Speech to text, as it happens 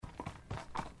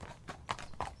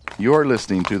You are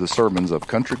listening to the sermons of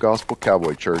Country Gospel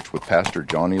Cowboy Church with Pastor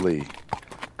Johnny Lee.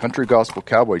 Country Gospel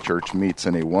Cowboy Church meets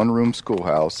in a one-room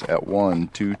schoolhouse at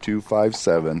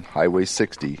 12257 Highway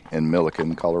 60 in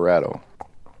Milliken, Colorado.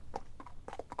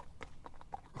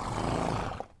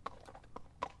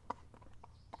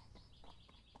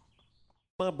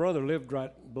 My brother lived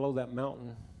right below that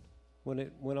mountain when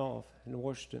it went off in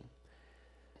Washington.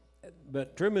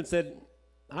 But Truman said,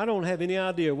 I don't have any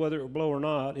idea whether it will blow or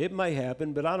not. It may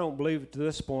happen, but I don't believe to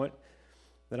this point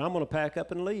that I'm going to pack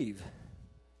up and leave.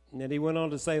 And then he went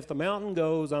on to say, if the mountain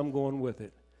goes, I'm going with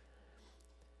it.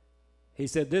 He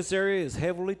said, this area is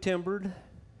heavily timbered.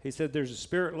 He said, there's a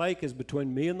spirit lake is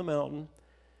between me and the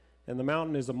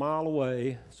mountain is a mile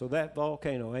away, so that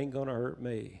volcano ain't going to hurt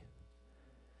me.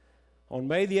 On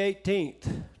May the 18th,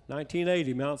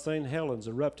 1980, Mount St. Helens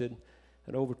erupted,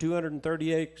 and over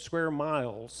 238 square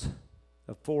miles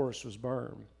of forest was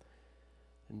burned.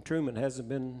 And Truman hasn't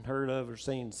been heard of or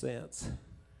seen since.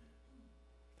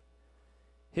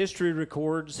 History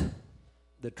records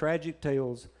the tragic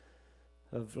tales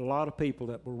of a lot of people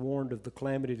that were warned of the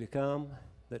calamity to come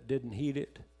that didn't heed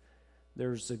it.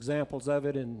 There's examples of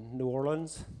it in New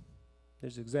Orleans.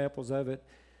 There's examples of it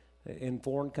in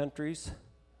foreign countries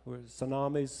where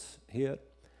tsunamis hit.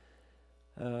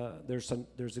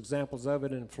 There's examples of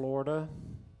it in Florida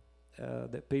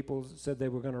that people said they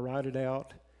were going to ride it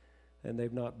out, and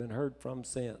they've not been heard from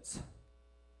since.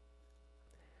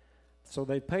 So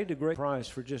they paid a great price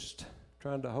for just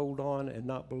trying to hold on and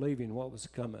not believing what was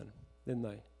coming, didn't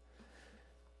they?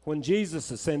 When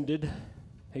Jesus ascended,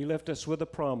 he left us with a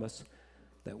promise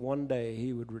that one day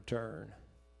he would return.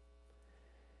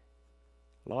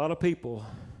 A lot of people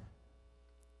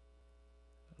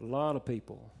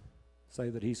say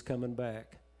that he's coming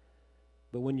back.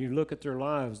 But when you look at their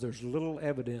lives, there's little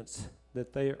evidence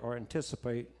that they are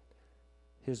anticipate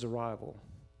his arrival.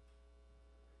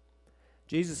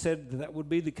 Jesus said that would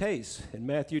be the case. In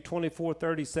Matthew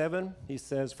 24:37, he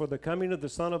says, for the coming of the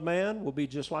Son of Man will be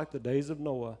just like the days of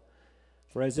Noah.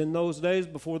 For as in those days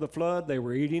before the flood, they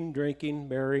were eating, drinking,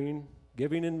 marrying,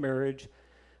 giving in marriage,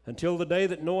 until the day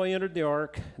that Noah entered the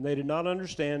ark, and they did not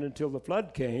understand until the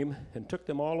flood came and took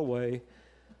them all away.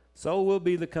 So will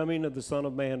be the coming of the Son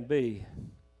of Man be.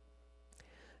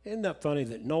 Isn't that funny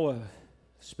that Noah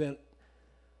spent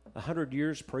 100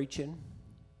 years preaching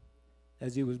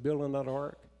as he was building that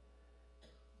ark,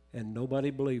 and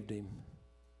nobody believed him?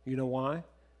 You know why?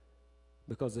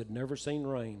 Because they'd never seen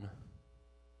rain.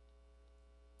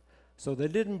 So they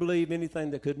didn't believe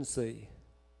anything they couldn't see.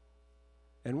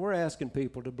 And we're asking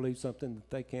people to believe something that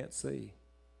they can't see.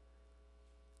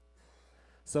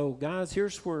 So, guys,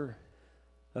 here's where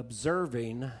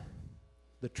observing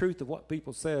the truth of what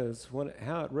people says,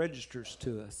 how it registers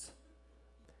to us.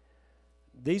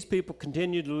 These people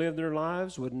continued to live their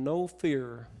lives with no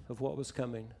fear of what was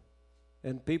coming.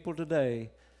 And people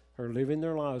today are living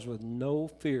their lives with no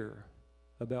fear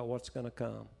about what's going to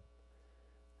come.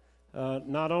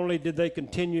 Not only did they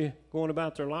continue going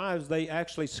about their lives, they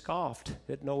actually scoffed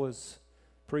at Noah's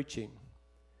preaching.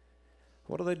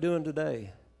 What are they doing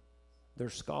today? They're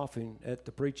scoffing at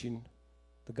the preaching,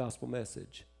 the gospel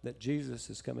message, that Jesus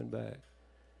is coming back.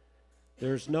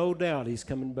 There's no doubt he's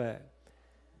coming back.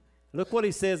 Look what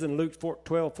he says in Luke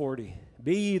 12:40.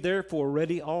 Be ye therefore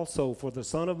ready also, for the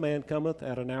Son of Man cometh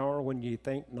at an hour when ye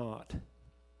think not.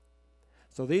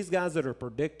 So these guys that are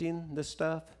predicting this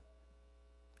stuff,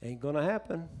 ain't going to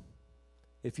happen.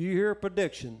 If you hear a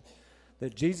prediction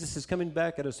that Jesus is coming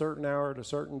back at a certain hour at a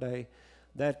certain day,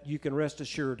 that you can rest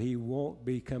assured he won't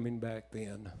be coming back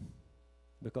then,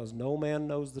 because no man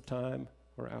knows the time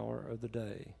or hour of the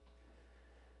day.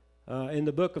 In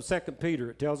the book of 2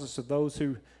 Peter, it tells us of those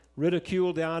who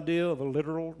ridicule the idea of a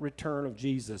literal return of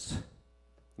Jesus.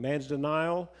 Man's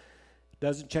denial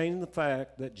doesn't change the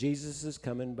fact that Jesus is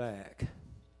coming back.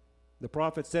 The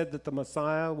prophet said that the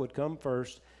Messiah would come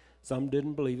first. Some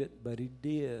didn't believe it, but he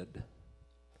did.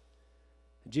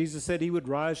 Jesus said he would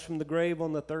rise from the grave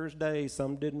on the third day.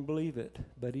 Some didn't believe it,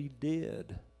 but he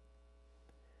did.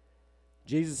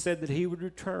 Jesus said that he would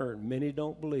return. Many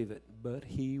don't believe it, but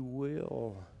he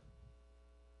will.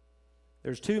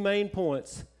 There's two main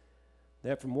points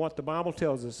that from what the Bible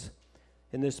tells us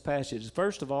in this passage.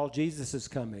 First of all, Jesus is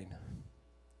coming.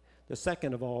 The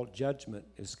second of all, judgment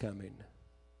is coming.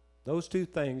 Those two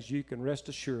things, you can rest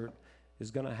assured,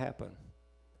 is going to happen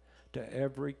to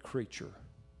every creature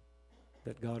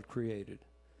that God created.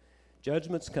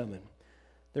 Judgment's coming.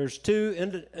 There's two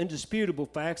indisputable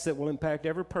facts that will impact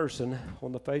every person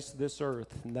on the face of this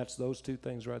earth, and that's those two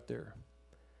things right there.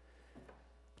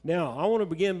 Now, I want to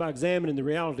begin by examining the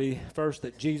reality first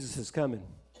that Jesus is coming.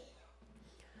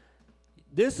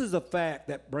 This is a fact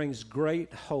that brings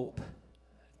great hope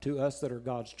to us that are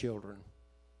God's children.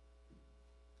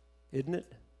 Isn't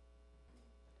it?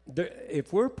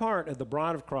 If we're part of the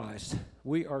bride of Christ,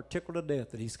 we are tickled to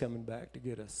death that he's coming back to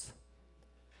get us.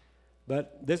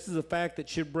 But this is a fact that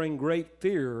should bring great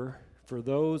fear for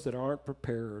those that aren't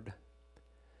prepared.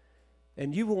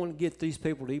 And you won't get these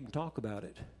people to even talk about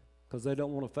it because they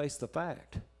don't want to face the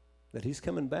fact that he's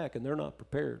coming back and they're not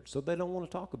prepared. So they don't want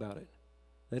to talk about it.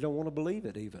 They don't want to believe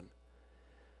it even.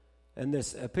 And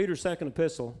this Peter's second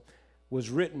epistle was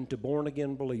written to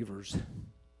born-again believers.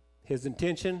 His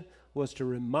intention was to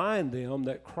remind them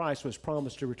that Christ was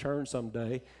promised to return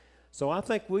someday. So I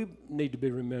think we need to be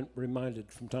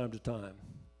reminded from time to time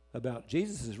about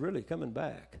Jesus is really coming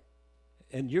back.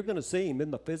 And you're going to see him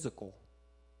in the physical.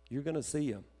 You're going to see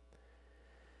him.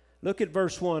 Look at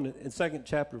verse 1 in second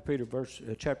chapter of Peter,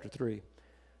 chapter 3.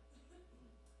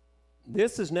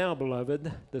 This is now,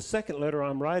 beloved, the second letter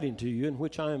I'm writing to you, in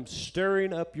which I am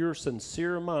stirring up your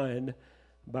sincere mind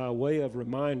by way of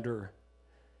reminder.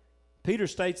 Peter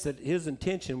states that his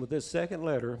intention with this second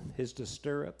letter is to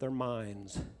stir up their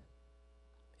minds.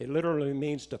 It literally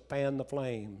means to fan the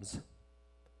flames.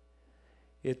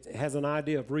 It has an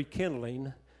idea of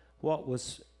rekindling what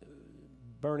was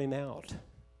burning out,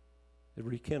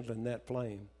 rekindling that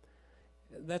flame.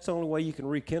 That's the only way you can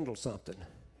rekindle something.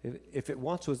 If it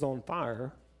once was on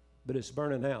fire, but it's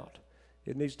burning out,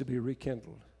 it needs to be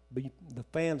rekindled. The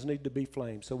fans need to be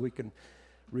flamed so we can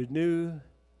renew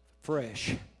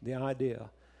fresh the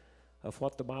idea of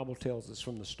what the Bible tells us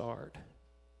from the start,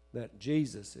 that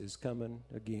Jesus is coming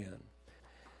again.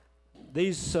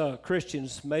 These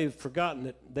Christians may have forgotten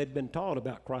that they'd been taught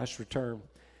about Christ's return.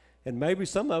 And maybe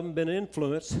some of them been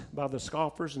influenced by the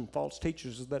scoffers and false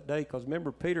teachers of that day. Because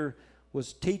remember, Peter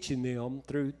was teaching them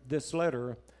through this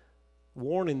letter,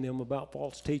 warning them about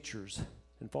false teachers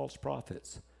and false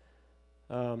prophets.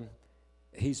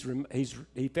 He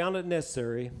found it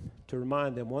necessary to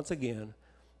remind them once again,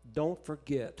 don't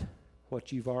forget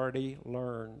what you've already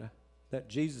learned, that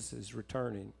Jesus is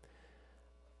returning.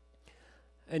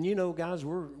 And you know, guys,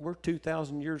 we're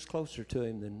 2,000 years closer to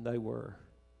him than they were.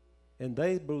 And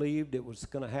they believed it was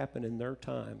going to happen in their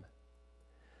time.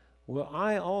 Well,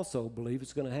 I also believe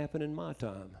it's going to happen in my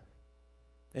time.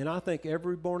 And I think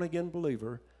every born-again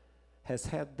believer has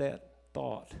had that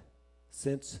thought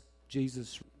since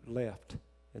Jesus left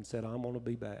and said, I'm going to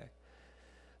be back.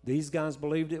 These guys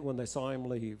believed it when they saw him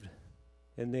leave.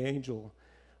 And the angel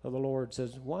of the Lord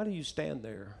says, why do you stand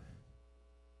there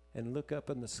and look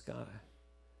up in the sky?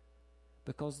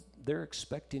 Because they're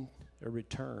expecting a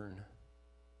return.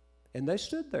 And they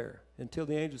stood there until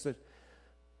the angel said,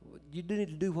 you need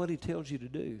to do what he tells you to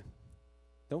do.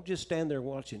 Don't just stand there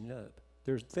watching up.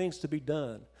 There's things to be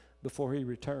done before he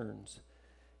returns.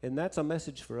 And that's a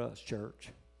message for us, church.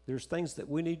 There's things that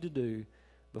we need to do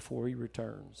before he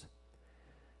returns.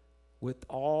 With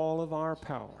all of our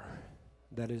power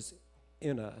that is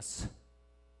in us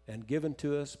and given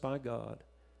to us by God,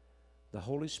 the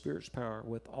Holy Spirit's power,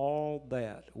 with all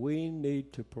that, we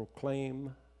need to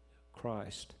proclaim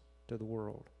Christ to the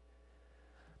world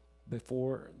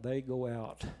before they go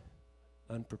out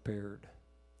unprepared.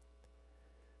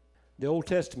 The Old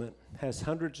Testament has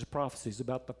hundreds of prophecies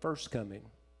about the first coming,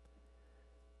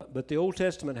 but the Old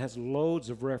Testament has loads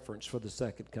of reference for the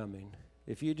second coming.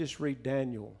 If you just read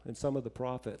Daniel and some of the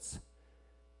prophets,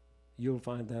 you'll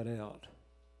find that out.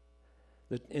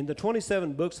 In the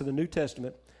 27 books of the New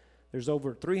Testament, there's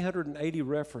over 380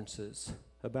 references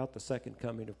about the second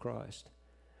coming of Christ.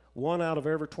 One out of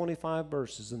every 25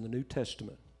 verses in the New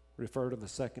Testament refer to the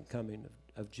second coming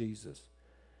of Jesus.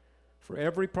 For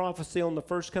every prophecy on the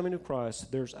first coming of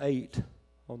Christ, there's 8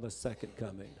 on the second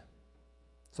coming.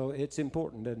 So it's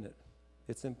important, isn't it?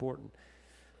 It's important.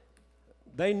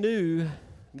 They knew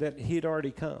that he'd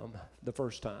already come the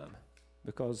first time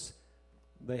because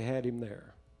they had him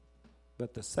there.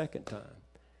 But the second time,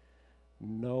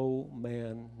 no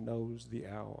man knows the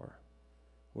hour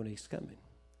when he's coming.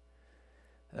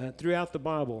 Throughout the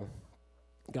Bible,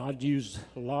 God used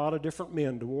a lot of different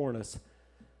men to warn us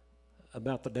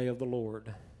about the day of the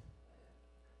Lord.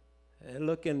 And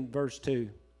look in verse 2. It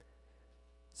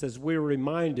says, we're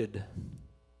reminded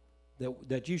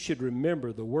that you should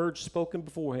remember the words spoken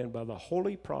beforehand by the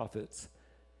holy prophets,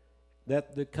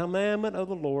 that the commandment of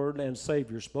the Lord and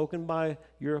Savior spoken by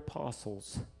your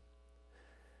apostles.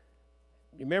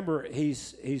 Remember,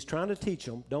 he's trying to teach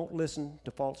them, don't listen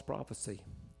to false prophecy.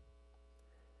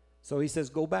 So he says,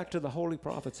 go back to the holy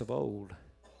prophets of old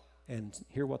and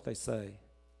hear what they say.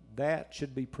 That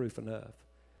should be proof enough.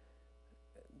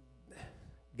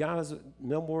 Guys,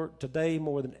 no more today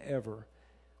more than ever,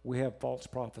 We have false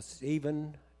prophets.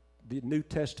 Even the New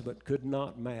Testament could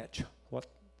not match what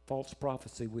false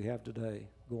prophecy we have today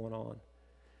going on,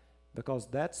 because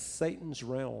that's Satan's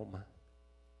realm.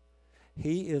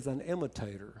 He is an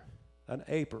imitator, an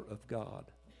aper of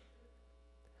God.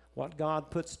 What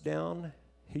God puts down,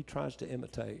 he tries to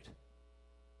imitate.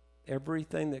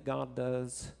 Everything that God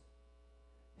does,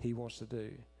 he wants to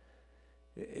do.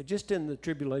 Just in the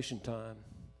tribulation time,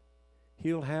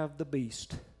 he'll have the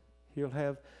beast. He'll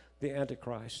have the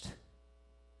Antichrist.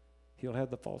 He'll have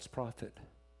the false prophet.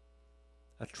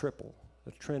 A triple,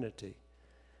 a trinity,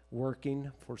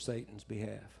 working for Satan's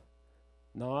behalf.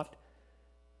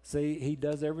 See, he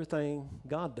does everything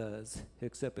God does,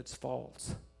 except it's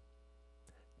false,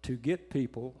 to get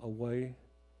people away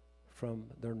from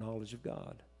their knowledge of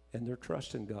God and their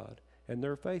trust in God and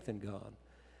their faith in God.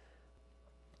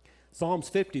 Psalms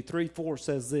 53:4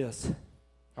 says this,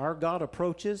 "Our God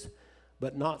approaches,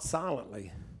 but not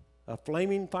silently. A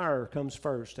flaming fire comes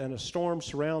first, and a storm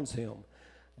surrounds him.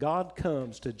 God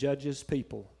comes to judge his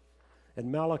people."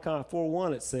 In Malachi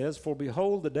 4:1 it says, "For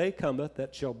behold, the day cometh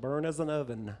that shall burn as an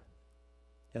oven,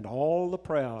 and all the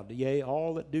proud, yea,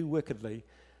 all that do wickedly,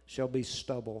 shall be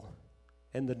stubble.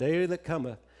 And the day that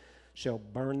cometh shall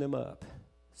burn them up,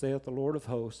 saith the Lord of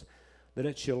hosts, that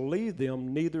it shall leave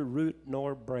them neither root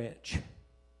nor branch."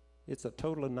 It's a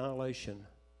total annihilation.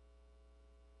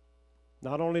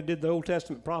 Not only did the Old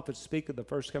Testament prophets speak of the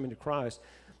first coming of Christ,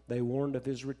 they warned of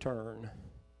his return.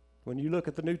 When you look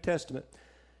at the New Testament,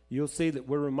 you'll see that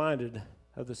we're reminded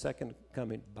of the second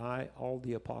coming by all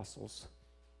the apostles.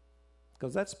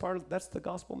 Because that's the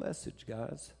gospel message,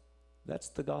 guys. That's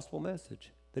the gospel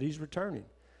message, that he's returning.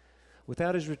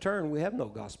 Without his return, we have no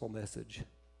gospel message.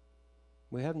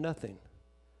 We have nothing.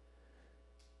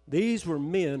 These were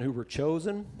men who were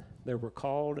chosen, they were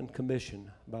called and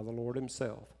commissioned by the Lord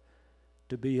himself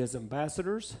to be his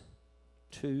ambassadors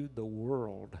to the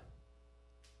world.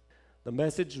 The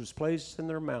message was placed in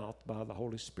their mouth by the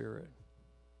Holy Spirit,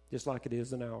 just like it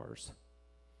is in ours.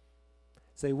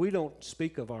 See, we don't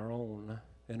speak of our own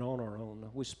and on our own.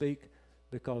 We speak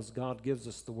because God gives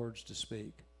us the words to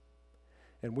speak.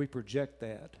 And we project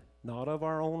that, not of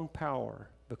our own power,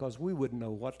 because we wouldn't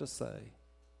know what to say.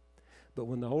 But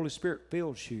when the Holy Spirit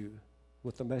fills you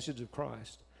with the message of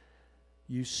Christ,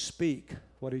 you speak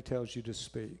what he tells you to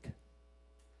speak.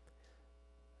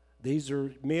 These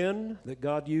are men that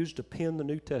God used to pen the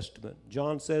New Testament.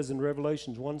 John says in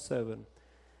Revelations 1:7,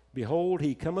 "Behold,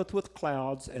 he cometh with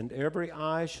clouds, and every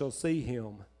eye shall see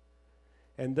him,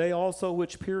 and they also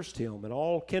which pierced him, and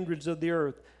all kindreds of the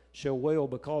earth shall wail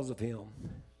because of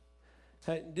him."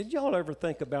 Hey, did y'all ever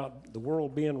think about the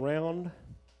world being round?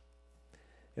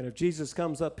 And if Jesus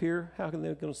comes up here, how can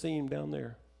they going to see him down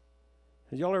there?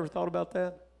 Have y'all ever thought about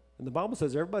that? And the Bible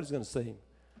says everybody's going to see him.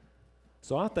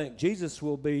 So I think Jesus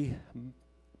will be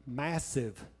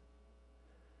massive,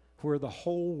 where the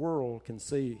whole world can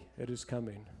see at his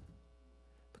coming.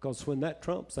 Because when that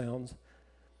trump sounds,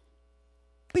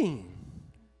 bing,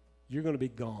 you're going to be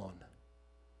gone.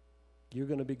 You're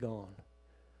going to be gone.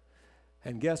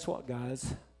 And guess what,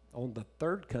 guys? On the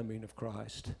third coming of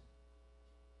Christ,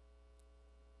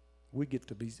 we get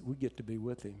to be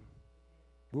with him.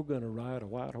 We're going to ride a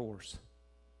white horse,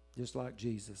 just like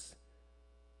Jesus.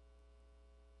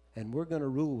 And we're going to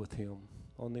rule with him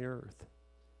on the earth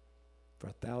for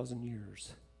 1,000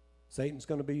 years. Satan's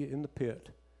going to be in the pit.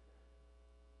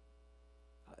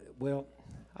 Well,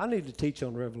 I need to teach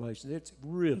on Revelation. It's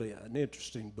really an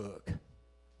interesting book.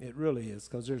 It really is,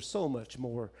 because there's so much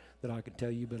more that I could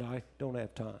tell you, but I don't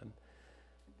have time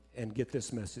and get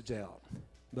this message out.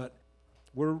 But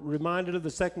we're reminded of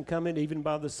the second coming even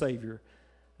by the Savior.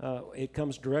 It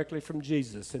comes directly from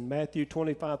Jesus. In Matthew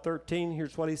 25:13,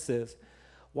 here's what he says.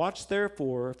 "Watch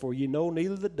therefore, for ye know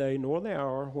neither the day nor the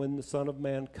hour when the Son of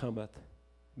Man cometh."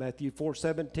 Matthew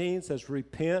 4:17 says,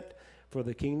 "Repent, for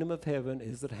the kingdom of heaven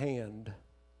is at hand."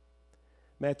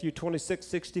 Matthew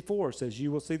 26:64 says,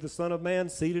 "You will see the Son of Man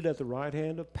seated at the right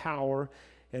hand of power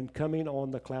and coming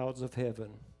on the clouds of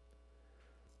heaven."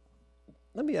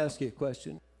 Let me ask you a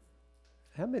question.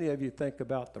 How many of you think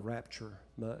about the rapture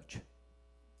much?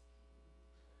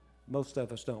 Most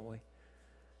of us, don't we?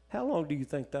 How long do you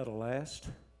think that'll last?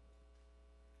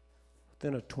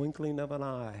 Within a twinkling of an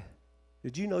eye.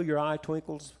 Did you know your eye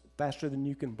twinkles faster than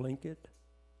you can blink it?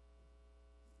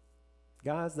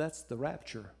 Guys, that's the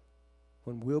rapture,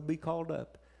 when we'll be called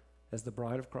up as the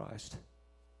bride of Christ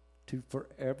to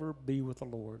forever be with the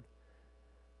Lord.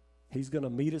 He's going to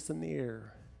meet us in the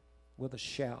air with a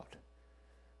shout,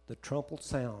 the trump will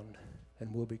sound,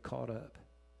 and we'll be caught up.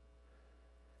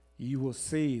 You will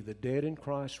see the dead in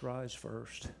Christ rise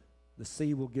first. The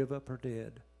sea will give up her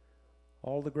dead.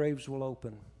 all the graves will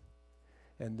open,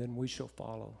 and then we shall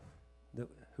follow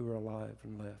who are alive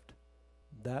and left.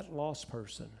 That lost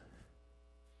person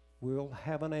will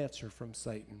have an answer from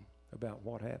Satan about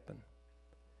what happened.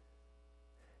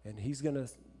 And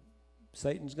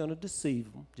Satan's going to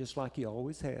deceive them, just like he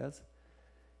always has,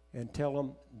 and tell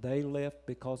them they left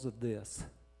because of this.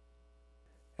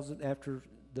 After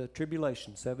the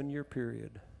tribulation, 7-year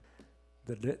period,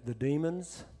 the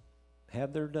demons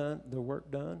have their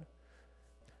work done.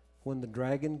 When the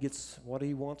dragon gets what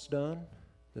he wants done,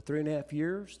 the 3.5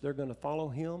 years, they're going to follow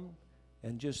him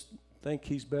and just think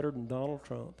he's better than Donald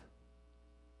Trump.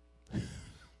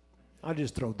 I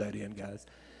just throw that in, guys.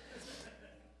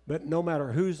 But no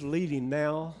matter who's leading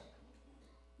now,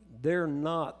 they're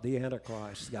not the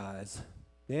Antichrist, guys.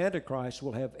 The Antichrist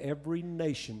will have every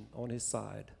nation on his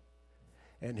side,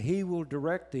 and he will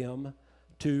direct them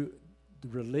to the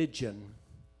religion.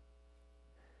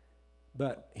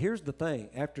 But here's the thing.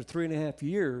 After 3.5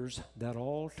 years, that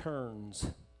all turns,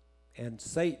 and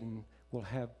Satan will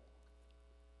have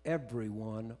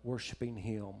everyone worshiping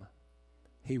him.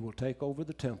 He will take over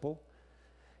the temple,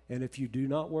 and if you do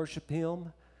not worship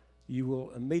him, you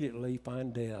will immediately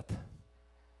find death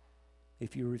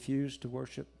if you refuse to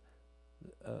worship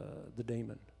the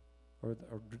demon or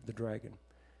the dragon.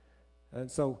 And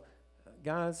so,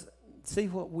 guys, see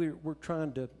what we're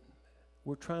trying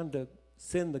to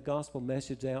send the gospel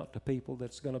message out to people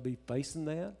that's going to be facing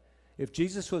that. If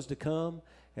Jesus was to come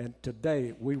and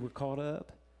today we were caught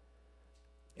up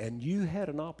and you had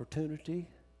an opportunity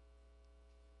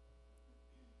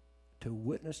to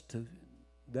witness to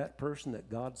that person that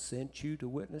God sent you to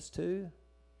witness to,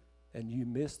 and you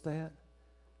missed that,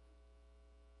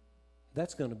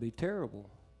 that's going to be terrible.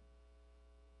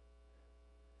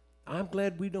 I'm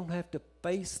glad we don't have to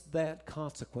face that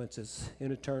consequences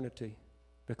in eternity,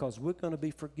 because we're going to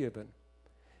be forgiven.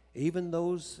 Even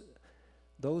those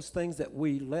things that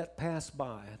we let pass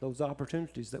by, those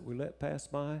opportunities that we let pass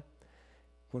by,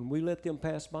 when we let them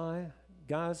pass by,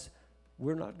 guys,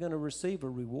 we're not going to receive a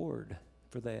reward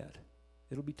for that.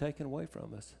 It'll be taken away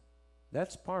from us.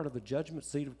 That's part of the judgment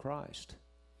seat of Christ.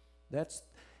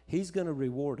 He's going to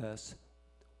reward us.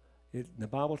 The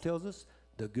Bible tells us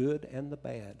the good and the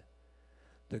bad.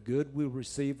 The good will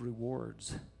receive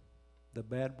rewards. The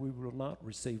bad, we will not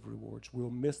receive rewards. We'll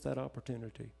miss that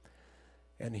opportunity.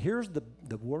 And here's the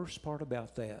worst part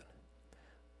about that.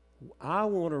 I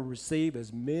want to receive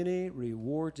as many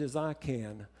rewards as I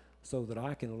can so that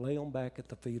I can lay them back at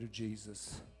the feet of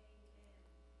Jesus.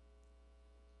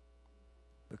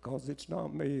 Because it's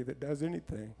not me that does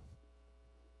anything.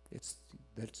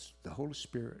 That's the Holy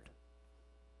Spirit.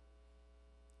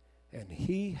 And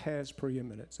he has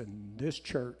preeminence in this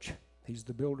church. He's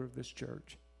the builder of this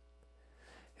church.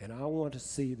 And I want to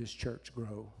see this church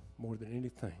grow more than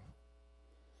anything.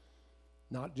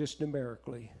 Not just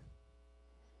numerically.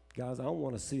 Guys, I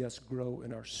want to see us grow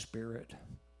in our spirit.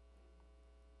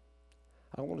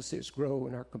 I want to see us grow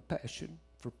in our compassion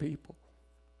for people.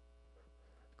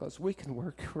 Because we can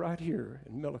work right here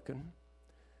in Milliken.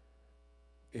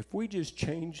 If we just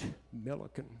change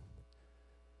Milliken,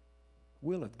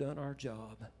 we'll have done our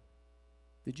job.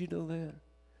 Did you know that?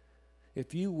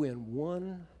 If you win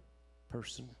one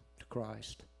person to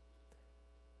Christ,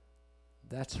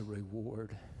 that's a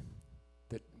reward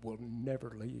that will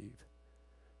never leave.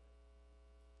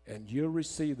 And you'll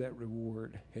receive that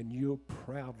reward, and you'll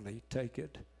proudly take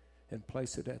it and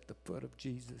place it at the foot of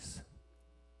Jesus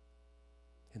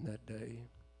in that day.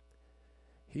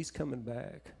 He's coming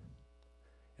back,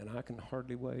 and I can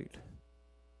hardly wait.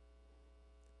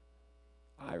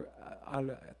 I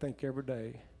think every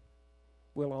day,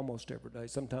 well, almost every day.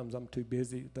 Sometimes I'm too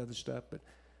busy with other stuff, but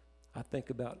I think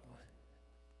about,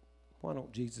 why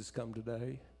don't Jesus come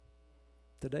today?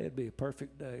 Today would be a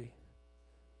perfect day.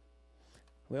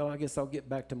 Well, I guess I'll get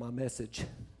back to my message.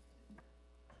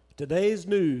 Today's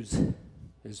news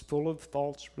is full of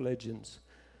false religions,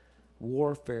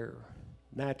 warfare,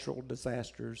 natural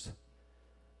disasters.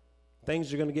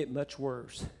 Things are going to get much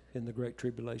worse in the Great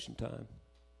Tribulation time.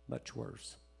 Much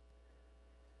worse.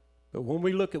 But when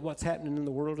we look at what's happening in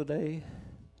the world today,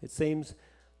 it seems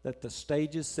that the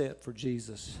stage is set for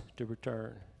Jesus to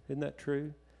return. Isn't that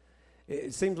true?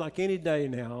 It seems like any day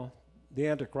now, the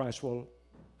Antichrist will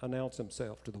announce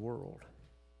himself to the world,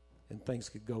 and things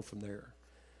could go from there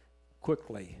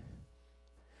quickly.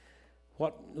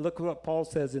 Look what Paul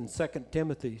says in 2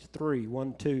 Timothy 3,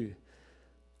 1, 2.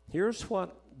 Here's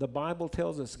what the Bible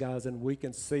tells us, guys, and we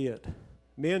can see it.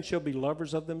 Men shall be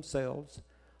lovers of themselves,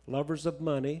 lovers of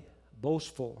money,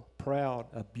 boastful, proud,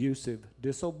 abusive,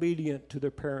 disobedient to their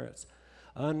parents,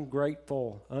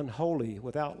 ungrateful, unholy,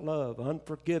 without love,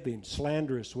 unforgiving,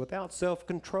 slanderous, without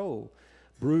self-control,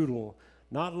 brutal,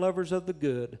 not lovers of the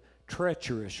good,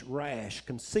 treacherous, rash,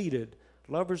 conceited,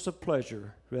 lovers of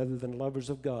pleasure rather than lovers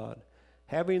of God,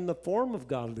 having the form of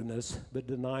godliness but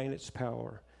denying its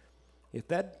power. If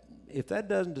that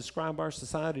doesn't describe our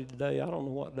society today, I don't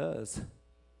know what does.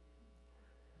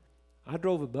 I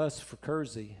drove a bus for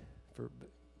Kersey for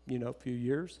a few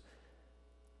years,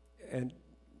 and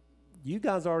you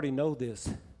guys already know this.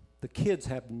 The kids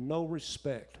have no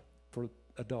respect for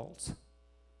adults.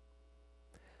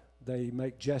 They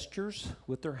make gestures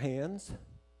with their hands.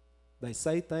 They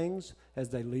say things as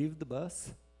they leave the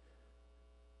bus.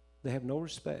 They have no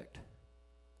respect.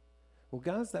 Well,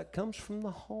 guys, that comes from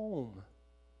the home.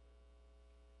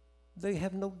 They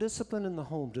have no discipline in the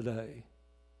home today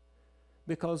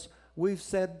because we've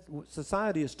said,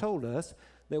 society has told us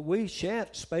that we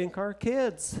shan't spank our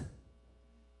kids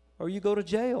or you go to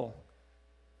jail.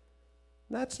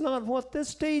 That's not what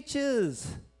this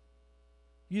teaches.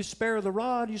 You spare the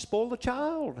rod, you spoil the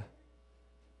child.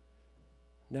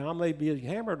 Now, I may be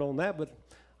hammered on that, but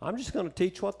I'm just going to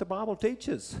teach what the Bible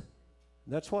teaches.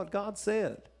 That's what God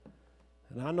said.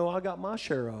 And I know I got my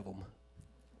share of them.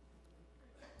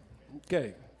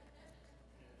 Okay.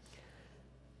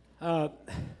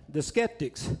 The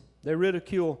skeptics, they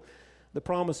ridicule the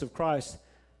promise of Christ.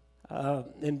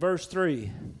 In verse 3,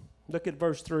 look at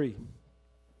verse 3.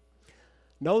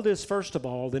 Know this, first of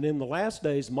all, that in the last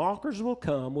days mockers will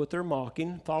come with their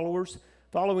mocking,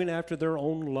 following after their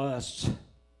own lusts.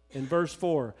 In verse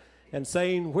 4, and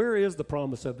saying, where is the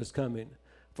promise of his coming?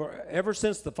 For ever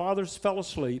since the fathers fell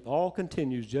asleep, all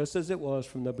continues just as it was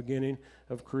from the beginning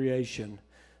of creation.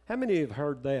 How many have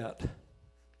heard that?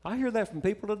 I hear that from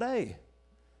people today.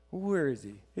 Where is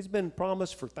he? He's been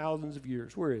promised for thousands of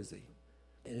years. Where is he?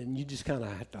 And you just kind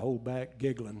of have to hold back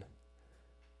giggling.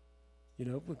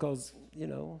 Because,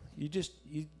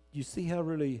 you see how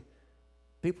really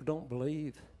people don't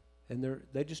believe, and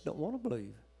they just don't want to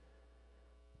believe.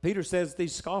 Peter says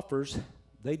these scoffers,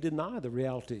 they deny the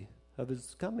reality of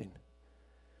his coming.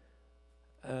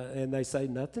 And they say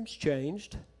nothing's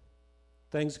changed.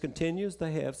 Things continue as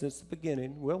they have since the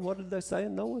beginning. Well, what did they say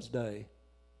in Noah's day?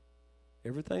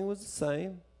 Everything was the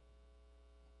same.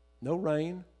 No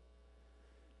rain.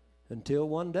 Until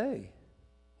one day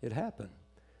it happened.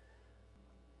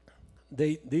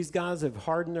 These guys have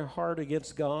hardened their heart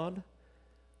against God.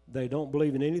 They don't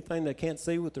believe in anything they can't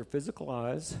see with their physical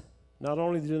eyes. Not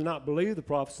only do they not believe the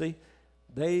prophecy,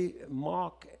 they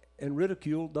mock and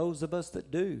ridicule those of us that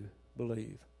do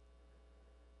believe.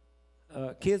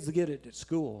 Kids get it at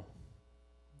school.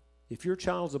 If your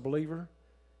child's a believer,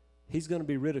 he's going to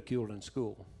be ridiculed in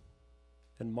school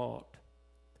and mocked.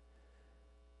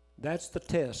 That's the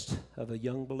test of a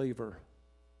young believer.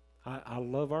 I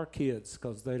love our kids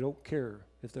because they don't care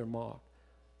if they're mocked.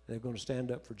 They're going to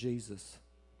stand up for Jesus.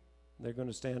 They're going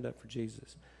to stand up for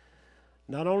Jesus.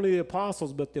 Not only the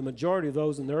apostles, but the majority of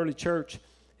those in the early church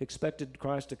expected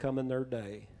Christ to come in their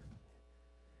day.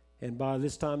 And by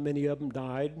this time, many of them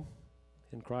died,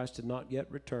 and Christ had not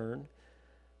yet returned.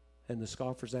 And the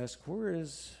scoffers asked, where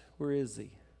is he?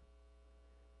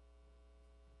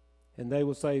 And they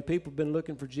will say, people have been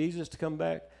looking for Jesus to come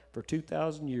back for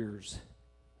 2,000 years.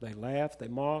 They laugh, they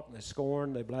mock, they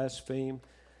scorn, they blaspheme.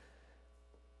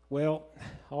 Well,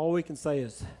 all we can say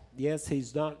is, yes,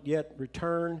 he's not yet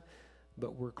returned,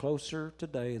 but we're closer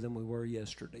today than we were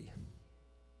yesterday.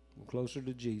 We're closer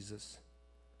to Jesus.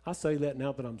 I say that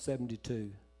now that I'm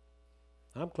 72.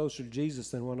 I'm closer to Jesus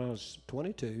than when I was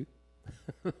 22.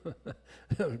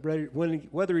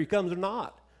 Whether he comes or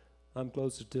not, I'm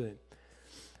closer to him.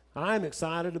 I'm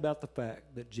excited about the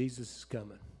fact that Jesus is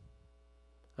coming.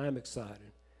 I'm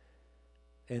excited.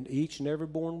 And each and every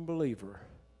born believer,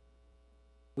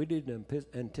 we didn't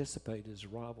anticipate his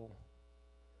arrival.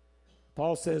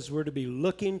 Paul says we're to be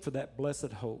looking for that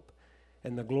blessed hope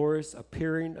and the glorious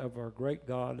appearing of our great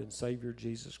God and Savior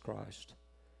Jesus Christ.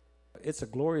 It's a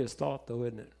glorious thought, though,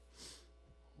 isn't it?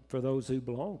 For those who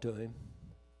belong to him.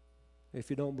 If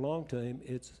you don't belong to him,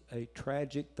 it's a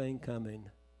tragic thing coming.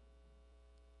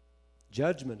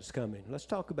 Judgment is coming. Let's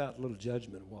talk about a little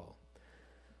judgment wall.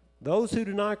 Those who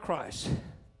deny Christ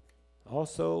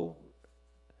also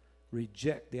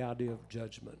reject the idea of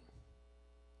judgment,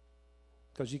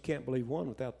 because you can't believe one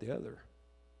without the other.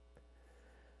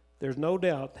 There's no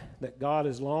doubt that God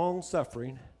is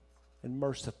long-suffering and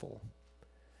merciful.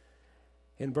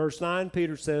 In verse 9,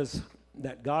 Peter says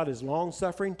that God is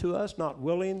long-suffering to us, not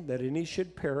willing that any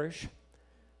should perish,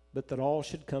 but that all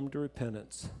should come to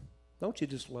repentance. Don't you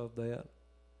just love that?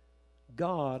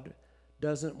 God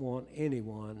doesn't want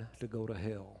anyone to go to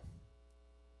hell.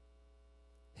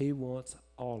 He wants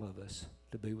all of us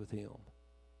to be with him.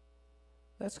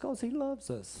 That's because he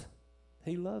loves us.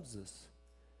 He loves us.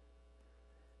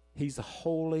 He's a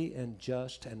holy and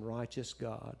just and righteous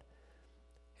God.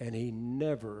 And he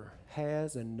never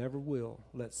has and never will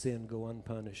let sin go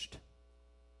unpunished.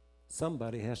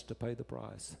 Somebody has to pay the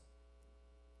price.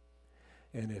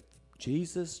 And if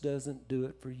Jesus doesn't do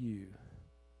it for you,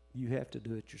 you have to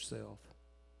do it yourself.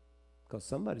 Because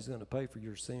somebody's going to pay for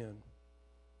your sin,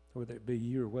 whether it be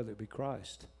you or whether it be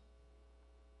Christ.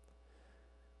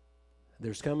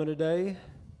 There's coming a day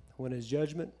when his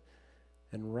judgment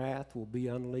and wrath will be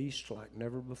unleashed like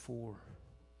never before.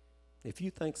 If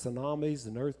you think tsunamis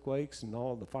and earthquakes and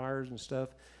all the fires and stuff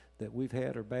that we've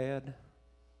had are bad,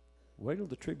 wait till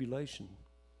the tribulation.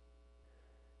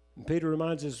 And Peter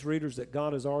reminds his readers that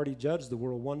God has already judged the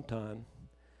world one time.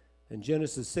 In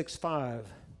Genesis 6:5,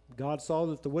 God saw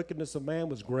that the wickedness of man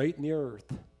was great in the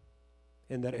earth,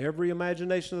 and that every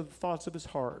imagination of the thoughts of his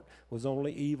heart was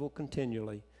only evil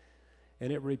continually.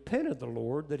 And it repented the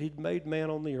Lord that he'd made man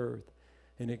on the earth,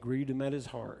 and it grieved him at his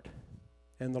heart.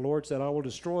 And the Lord said, I will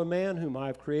destroy man whom I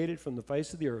have created from the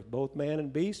face of the earth, both man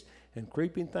and beast, and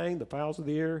creeping thing, the fowls of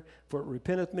the air, for it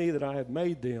repenteth me that I have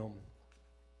made them.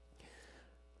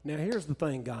 Now here's the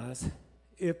thing, guys.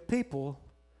 If people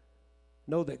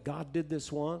know that God did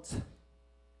this once,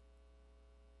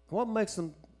 what makes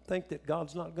them think that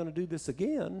God's not going to do this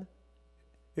again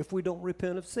if we don't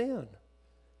repent of sin?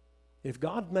 If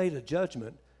God made a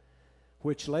judgment,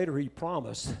 which later he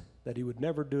promised that he would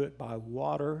never do it by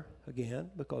water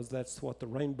again, because that's what the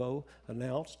rainbow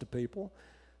announced to people,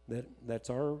 that's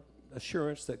our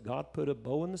assurance that God put a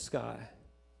bow in the sky.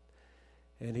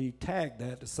 And he tagged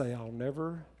that to say, I'll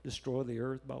never destroy the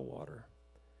earth by water.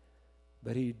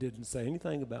 But he didn't say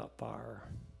anything about fire.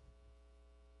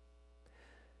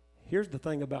 Here's the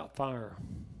thing about fire.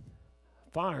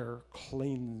 Fire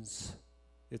cleans.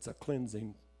 It's a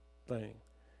cleansing thing.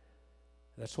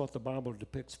 That's what the Bible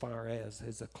depicts fire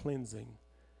as a cleansing.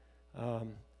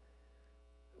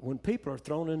 When people are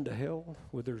thrown into hell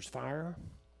where there's fire,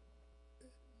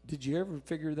 did you ever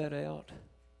figure that out?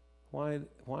 Why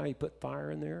he put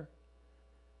fire in there?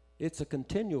 It's a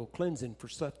continual cleansing for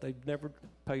stuff they've never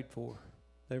paid for.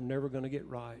 They're never going to get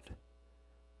right.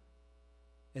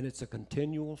 And it's a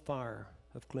continual fire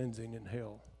of cleansing in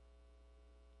hell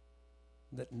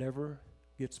that never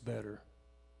gets better.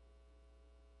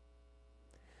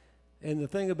 And the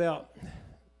thing about,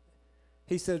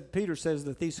 Peter says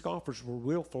that these scoffers were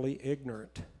willfully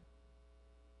ignorant.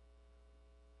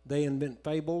 They invent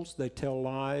fables, they tell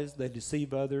lies, they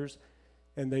deceive others,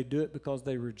 and they do it because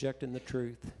they're rejecting the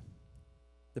truth.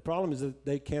 The problem is that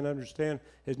they can't understand.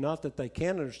 It's not that they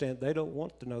can't understand, they don't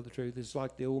want to know the truth. It's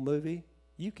like the old movie,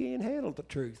 you can't handle the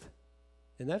truth.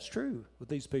 And that's true with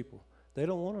these people. They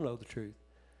don't want to know the truth.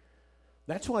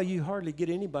 That's why you hardly get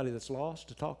anybody that's lost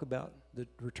to talk about the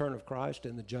return of Christ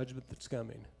and the judgment that's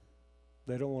coming.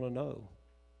 They don't want to know.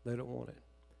 They don't want it.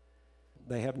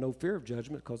 They have no fear of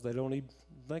judgment because they don't even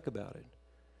think about it.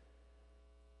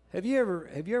 Have you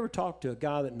ever talked to a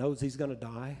guy that knows he's going to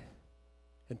die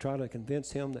and try to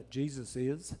convince him that Jesus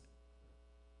is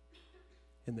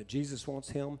and that Jesus wants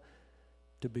him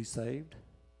to be saved,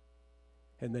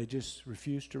 and they just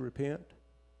refuse to repent?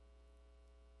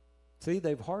 See,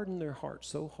 they've hardened their heart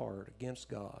so hard against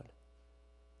God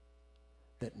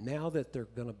that now that they're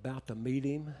about to meet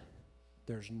him,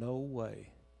 there's no way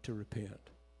to repent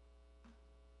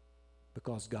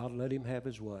because God let him have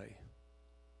his way.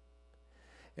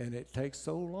 And it takes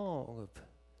so long of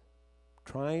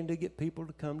trying to get people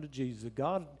to come to Jesus.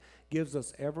 God gives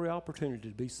us every opportunity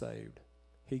to be saved.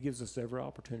 He gives us every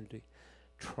opportunity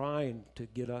trying to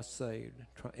get us saved.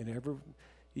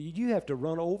 You have to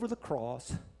run over the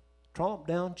cross, tromp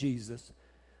down Jesus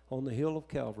on the hill of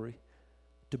Calvary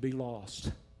to be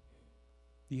lost.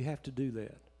 You have to do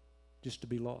that just to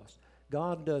be lost.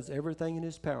 God does everything in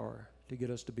his power to get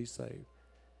us to be saved.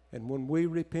 And when we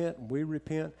repent,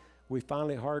 we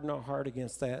finally harden our heart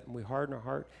against that, and we harden our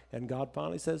heart, and God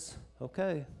finally says,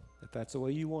 okay, if that's the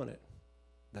way you want it,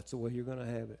 that's the way you're going to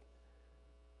have it.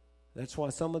 That's why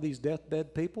some of these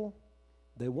deathbed people,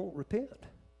 they won't repent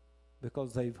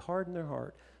because they've hardened their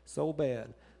heart so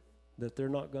bad that they're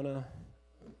not going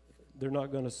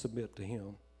to submit to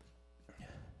him.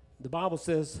 The Bible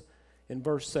says in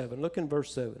verse 7, look in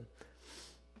verse 7,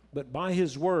 but by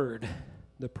his word,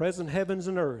 the present heavens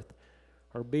and earth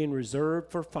are being reserved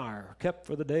for fire, kept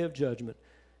for the day of judgment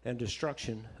and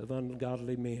destruction of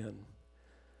ungodly men.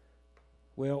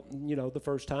 Well, the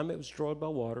first time it was destroyed by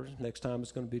water. Next time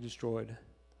it's going to be destroyed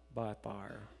by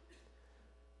fire.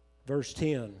 Verse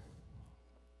 10.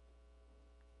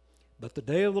 But the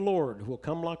day of the Lord will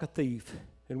come like a thief,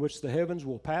 in which the heavens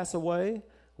will pass away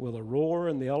with a roar,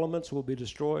 and the elements will be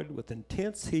destroyed with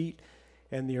intense heat,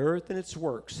 and the earth and its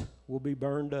works will be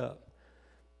burned up.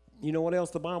 You know what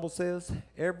else the Bible says?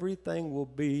 Everything will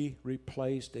be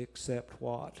replaced except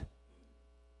what?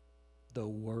 The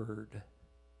Word.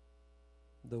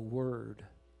 The Word.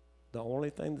 The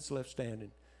only thing that's left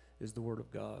standing is the Word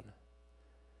of God.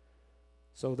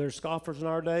 So there's scoffers in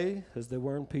our day as there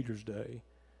were in Peter's day.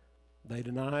 They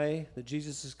deny that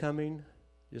Jesus is coming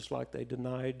just like they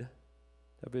denied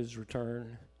of his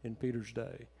return in Peter's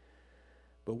day.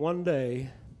 But one day,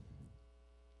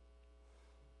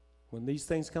 when these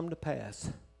things come to pass,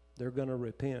 they're going to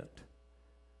repent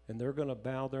and they're going to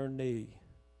bow their knee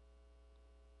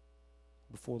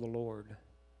before the Lord,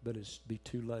 but it's be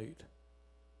too late.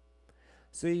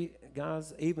 See,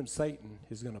 guys, even Satan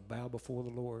is going to bow before the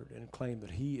Lord and claim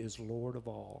that he is Lord of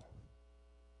all.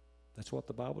 That's what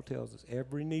the Bible tells us.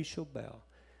 Every knee shall bow,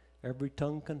 every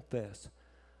tongue confess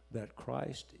that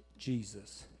Christ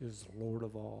Jesus is Lord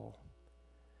of all.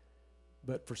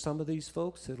 But for some of these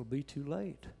folks, it'll be too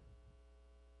late,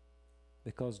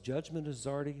 because judgment has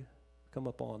already come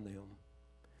upon them.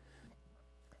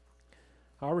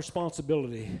 Our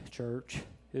responsibility, church,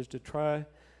 is to try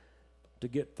to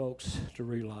get folks to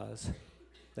realize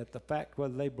that the fact,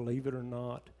 whether they believe it or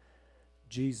not,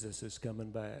 Jesus is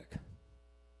coming back.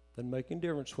 Doesn't make any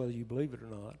difference whether you believe it or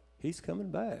not. He's coming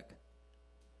back.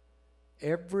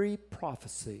 Every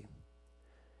prophecy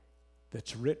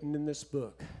that's written in this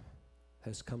book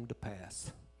has come to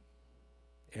pass.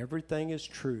 Everything is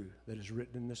true that is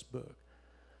written in this book.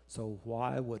 So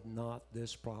why would not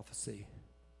this prophecy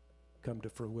come to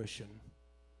fruition?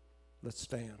 Let's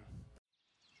stand.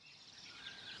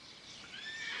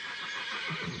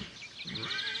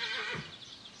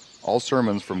 All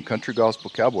sermons from Country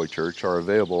Gospel Cowboy Church are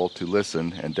available to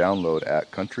listen and download at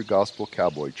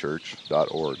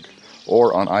countrygospelcowboychurch.org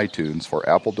or on iTunes for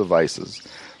Apple devices,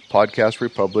 Podcast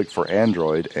Republic for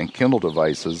Android and Kindle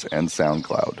devices, and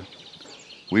SoundCloud.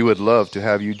 We would love to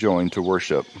have you join to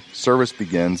worship. Service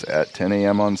begins at 10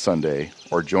 a.m. on Sunday,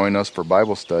 or join us for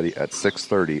Bible study at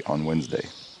 6:30 on Wednesday.